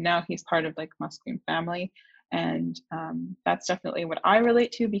Musqueam, and now he's part of like Musqueam family, and that's definitely what I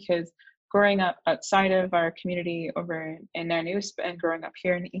relate to, because growing up outside of our community over in Nanusk and growing up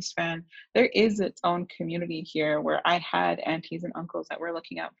here in East Van, there is its own community here where I had aunties and uncles that were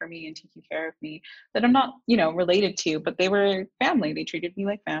looking out for me and taking care of me, that I'm not, related to, but they were family. They treated me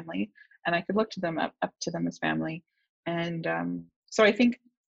like family, and I could look to them up to them as family. And so I think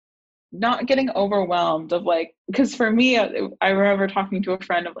not getting overwhelmed of like, because for me, I remember talking to a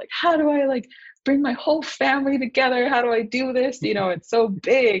friend of like, how do I like bring my whole family together? How do I do this? It's so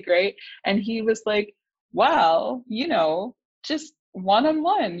big, right? And he was like, well, just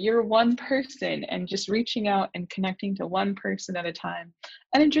one-on-one, you're one person, and just reaching out and connecting to one person at a time,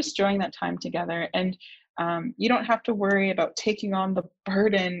 and then just enjoying that time together. And you don't have to worry about taking on the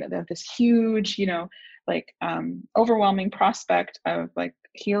burden of this huge, overwhelming prospect of like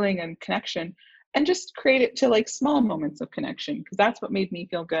healing and connection, and just create it to like small moments of connection, because that's what made me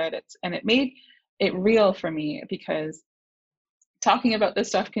feel good. And it made it real for me, because talking about this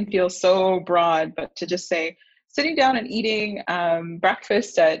stuff can feel so broad, but to just say sitting down and eating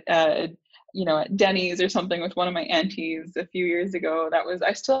breakfast at Denny's or something with one of my aunties a few years ago,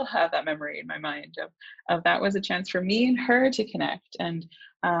 I still have that memory in my mind of that was a chance for me and her to connect.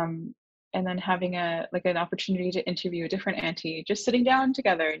 And then having an opportunity to interview a different auntie, just sitting down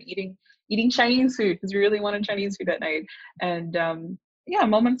together and eating Chinese food, because we really wanted Chinese food at night. And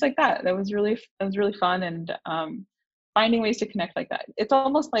moments like that. That was really fun. And finding ways to connect like that. It's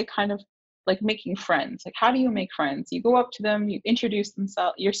almost like kind of like making friends. Like, how do you make friends? You go up to them, you introduce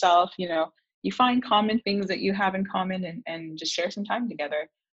yourself, you find common things that you have in common and just share some time together.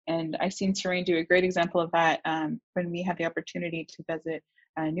 And I've seen Serene do a great example of that when we had the opportunity to visit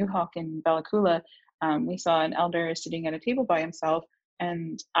Newhawk in Bella Coola. We saw an elder sitting at a table by himself,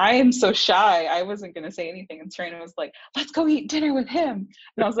 and I am so shy, I wasn't going to say anything. And Serena was like, let's go eat dinner with him.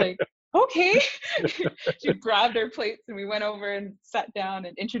 And I was like, okay. She grabbed our plates and we went over and sat down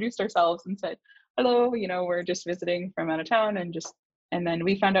and introduced ourselves and said, hello, you know, we're just visiting from out of town. And then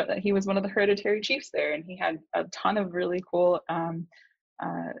we found out that he was one of the hereditary chiefs there, and he had a ton of really cool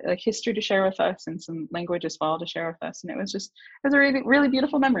like history to share with us and some language as well to share with us. And it was a really, really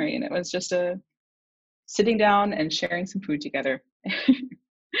beautiful memory. And it was just a sitting down and sharing some food together.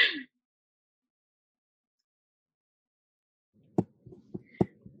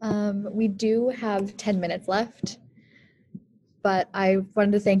 We do have 10 minutes left, but I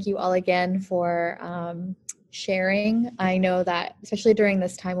wanted to thank you all again for sharing. I know that especially during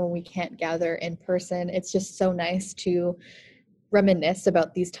this time when we can't gather in person, it's just so nice to reminisce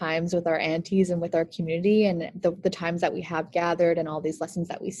about these times with our aunties and with our community, and the times that we have gathered and all these lessons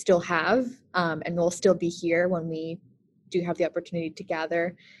that we still have, and we'll still be here when we do have the opportunity to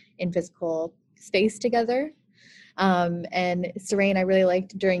gather in physical space together. And Serene, I really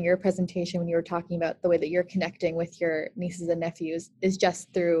liked during your presentation when you were talking about the way that you're connecting with your nieces and nephews is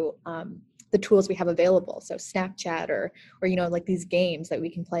just through the tools we have available. So Snapchat or you know, like these games that we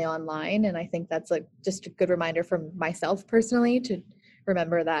can play online. And I think that's like just a good reminder for myself personally to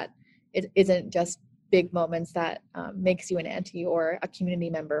remember that it isn't just big moments that makes you an auntie or a community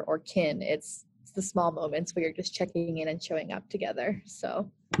member or kin. It's the small moments where you're just checking in and showing up together.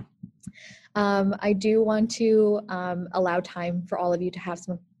 So I do want to allow time for all of you to have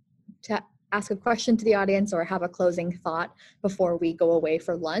to ask a question to the audience or have a closing thought before we go away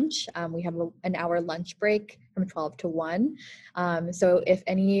for lunch. We have an hour lunch break from 12 to 1. So if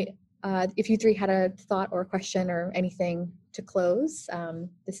you three had a thought or a question or anything to close,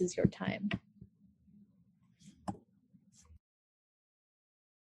 this is your time.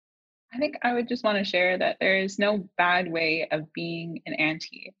 I think I would just want to share that there is no bad way of being an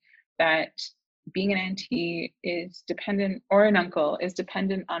auntie, that being an auntie is dependent, or an uncle is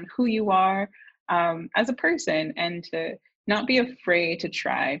dependent on who you are as a person, and to not be afraid to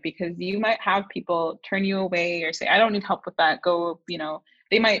try, because you might have people turn you away or say, I don't need help with that, go, you know,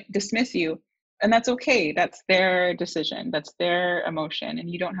 they might dismiss you, and that's okay. That's their decision, that's their emotion, and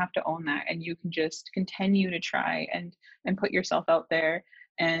you don't have to own that, and you can just continue to try and put yourself out there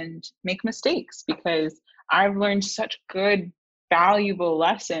and make mistakes, because I've learned such good valuable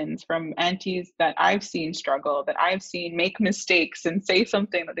lessons from aunties that I've seen struggle, that I've seen make mistakes and say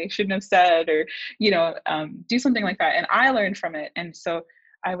something that they shouldn't have said, or, you know, do something like that. And I learned from it. And so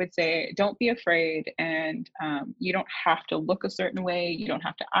I would say, don't be afraid. And you don't have to look a certain way. You don't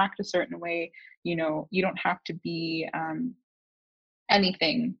have to act a certain way. You know, you don't have to be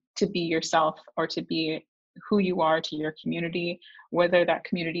anything to be yourself or to be who you are to your community, whether that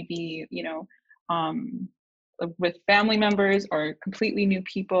community be, you know, with family members or completely new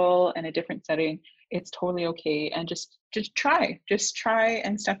people in a different setting. It's totally okay. And just try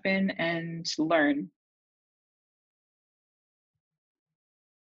and step in and learn.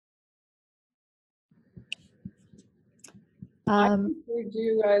 I encourage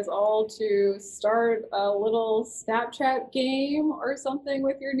you guys all to start a little Snapchat game or something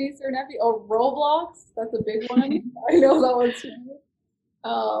with your niece or nephew. Oh, Roblox, that's a big one. I know that one's huge.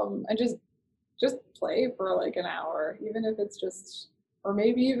 And just play for like an hour, even if it's just, or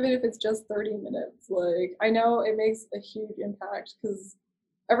maybe even if it's just 30 minutes. Like, I know it makes a huge impact, because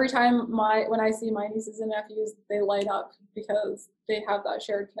every time when I see my nieces and nephews, they light up because they have that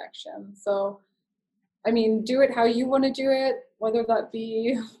shared connection. So, I mean, do it how you want to do it, whether that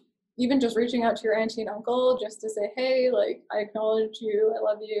be even just reaching out to your auntie and uncle just to say, hey, like, I acknowledge you, I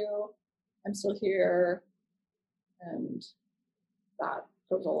love you, I'm still here. And that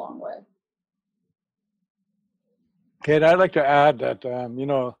goes a long way. Kate, I'd like to add that, you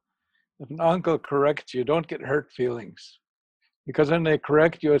know, if an uncle corrects you, don't get hurt feelings. Because when they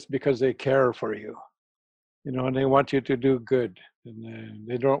correct you, it's because they care for you. You know, and they want you to do good. And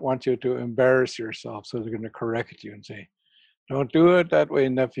they don't want you to embarrass yourself. So they're going to correct you and say, don't do it that way,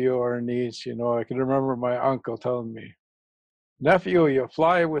 nephew or niece. You know, I can remember my uncle telling me, nephew, you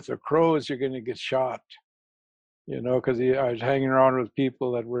fly with the crows, you're going to get shot. You know, because I was hanging around with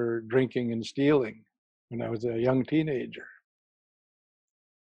people that were drinking and stealing when I was a young teenager.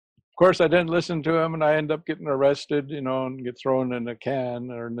 Of course, I didn't listen to him, and I ended up getting arrested, you know, and get thrown in a can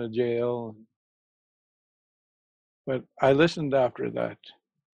or in a jail. But I listened after that,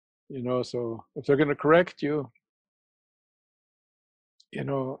 you know, so if they're going to correct you, you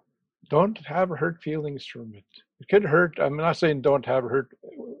know, don't have hurt feelings from it. It could hurt. I'm not saying don't have hurt.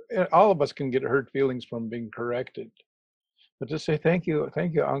 All of us can get hurt feelings from being corrected. But just say thank you,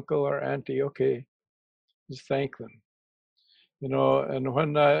 uncle or auntie. Okay, just thank them. And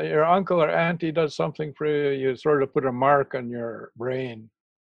when your uncle or auntie does something for you, you sort of put a mark on your brain.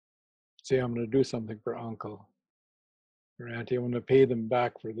 Say, I'm going to do something for uncle or auntie. I want to pay them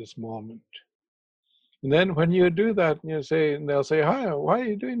back for this moment. And then when you do that, you say, and they'll say, hi, why are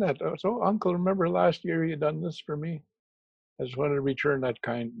you doing that? Oh, so, uncle, remember last year you done this for me? I just wanted to return that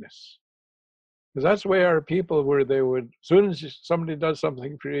kindness. Because that's the way our people were. They would, as soon as somebody does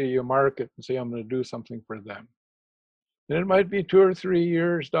something for you, you mark it and say, I'm going to do something for them. And it might be 2 or 3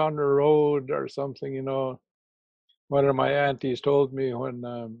 years down the road or something, One of my aunties told me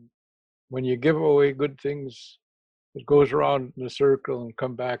when you give away good things, it goes around in a circle and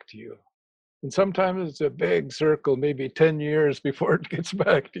come back to you. And sometimes it's a big circle, maybe 10 years before it gets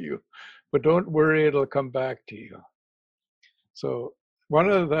back to you. But don't worry, it'll come back to you. So one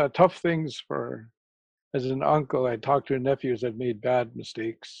of the tough things as an uncle, I talk to nephews that made bad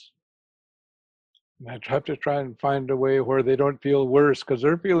mistakes. And I have to try and find a way where they don't feel worse because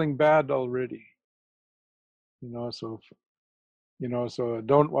they're feeling bad already. So I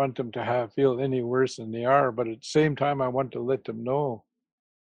don't want them to feel any worse than they are, but at the same time, I want to let them know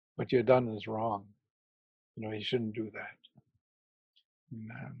what you've done is wrong. You shouldn't do that.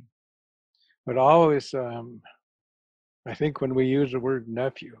 But always, I think when we use the word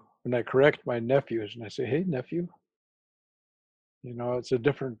nephew, when I correct my nephews and I say, hey, nephew, it's a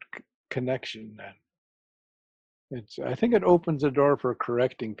different connection then. I think it opens the door for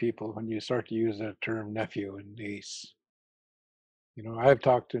correcting people when you start to use that term nephew and niece. I've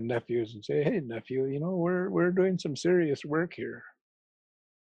talked to nephews and say, hey, nephew, we're doing some serious work here.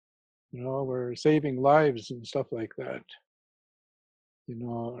 We're saving lives and stuff like that.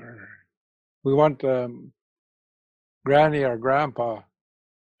 Or we want granny or grandpa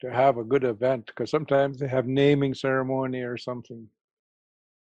to have a good event because sometimes they have naming ceremony or something.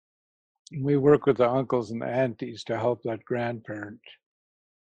 And we work with the uncles and the aunties to help that grandparent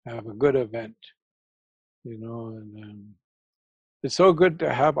have a good event, and it's so good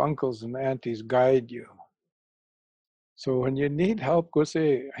to have uncles and aunties guide you. So when you need help, go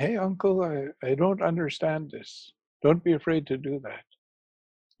say, hey, uncle, I don't understand this. Don't be afraid to do that.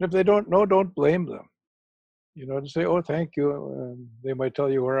 And if they don't know, don't blame them. To say, oh, thank you. They might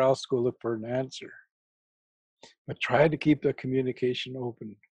tell you where else to go look for an answer. But try to keep the communication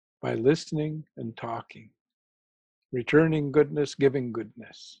open by listening and talking, returning goodness, giving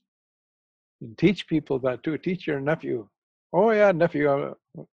goodness. And teach people that too. Teach your nephew. Oh, yeah, nephew.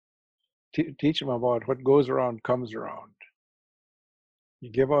 Teach him about what goes around comes around.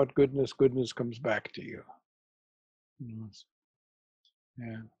 You give out goodness, goodness comes back to you.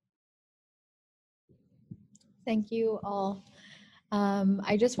 Yeah. Thank you all.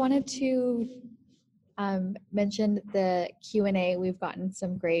 I just wanted to mention the Q&A. We've gotten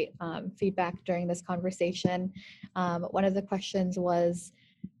some great feedback during this conversation. One of the questions was,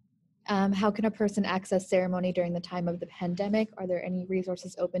 how can a person access ceremony during the time of the pandemic? Are there any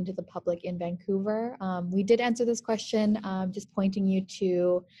resources open to the public in Vancouver? We did answer this question, just pointing you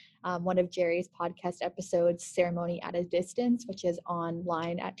to one of Jerry's podcast episodes, Ceremony at a Distance, which is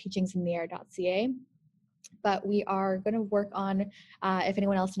online at teachingsintheair.ca. But we are going to work on, if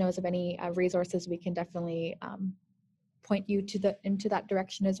anyone else knows of any resources, we can definitely point you into that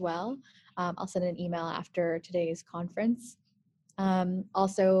direction as well. I'll send an email after today's conference.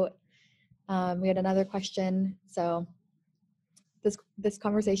 Also, we had another question. So this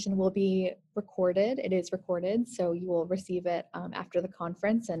conversation will be recorded. It is recorded, so you will receive it after the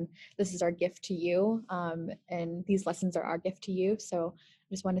conference. And this is our gift to you. And these lessons are our gift to you. So I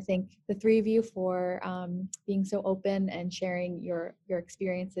just want to thank the three of you for being so open and sharing your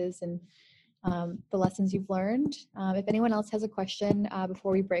experiences and the lessons you've learned. If anyone else has a question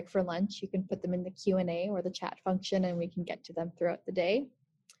before we break for lunch, you can put them in the Q&A or the chat function, and we can get to them throughout the day.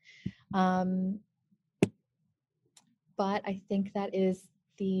 But I think that is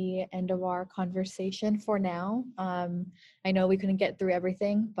the end of our conversation for now. I know we couldn't get through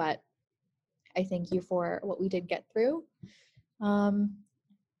everything, but I thank you for what we did get through.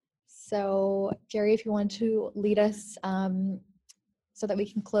 So Jerry, if you want to lead us so that we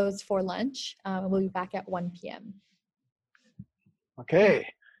can close for lunch, we'll be back at 1 p.m. Okay.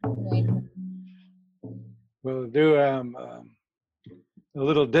 Right. We'll do a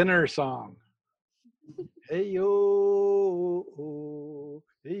little dinner song. Hey yo, oh,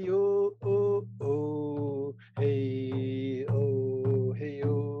 hey yo, oh, oh, hey oh, hey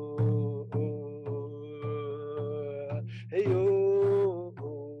yo, oh, hey yo,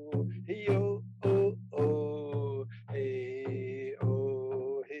 oh,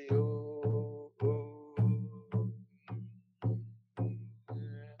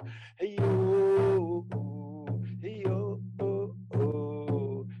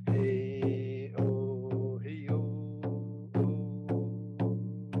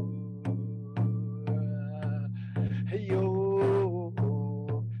 hey yo,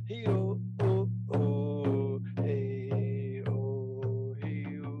 hey yo, oh, oh, hey oh, hey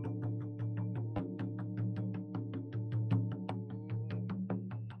yo.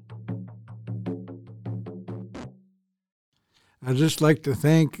 I'd just like to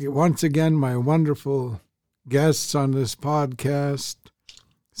thank once again my wonderful guests on this podcast,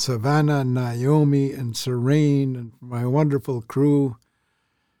 Savannah, Naomi, and Serene, and my wonderful crew,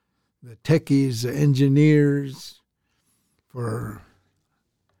 the techies, the engineers, for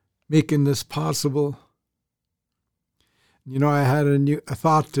making this possible. You know, I had a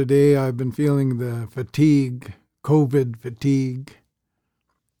thought today. I've been feeling the fatigue, COVID fatigue.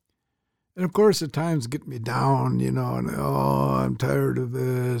 And of course, at times get me down, and I'm tired of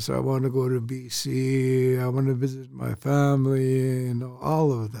this. I want to go to BC. I want to visit my family,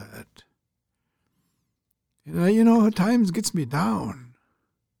 all of that. At times gets me down.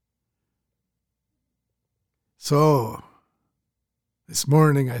 So, this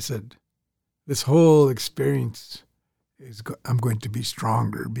morning I said, this whole experience I'm going to be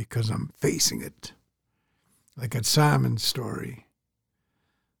stronger because I'm facing it. Like a salmon story.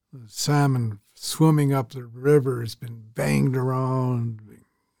 The salmon swimming up the river has been banged around,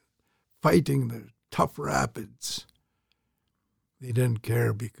 fighting the tough rapids. They didn't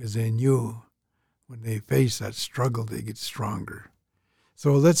care because they knew when they face that struggle, they get stronger.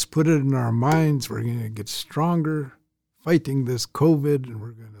 So let's put it in our minds. We're going to get stronger fighting this COVID, and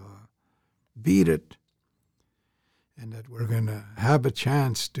we're going to beat it. And that we're going to have a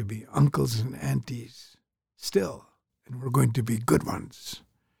chance to be uncles and aunties still. And we're going to be good ones.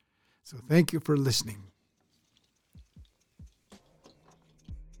 So thank you for listening.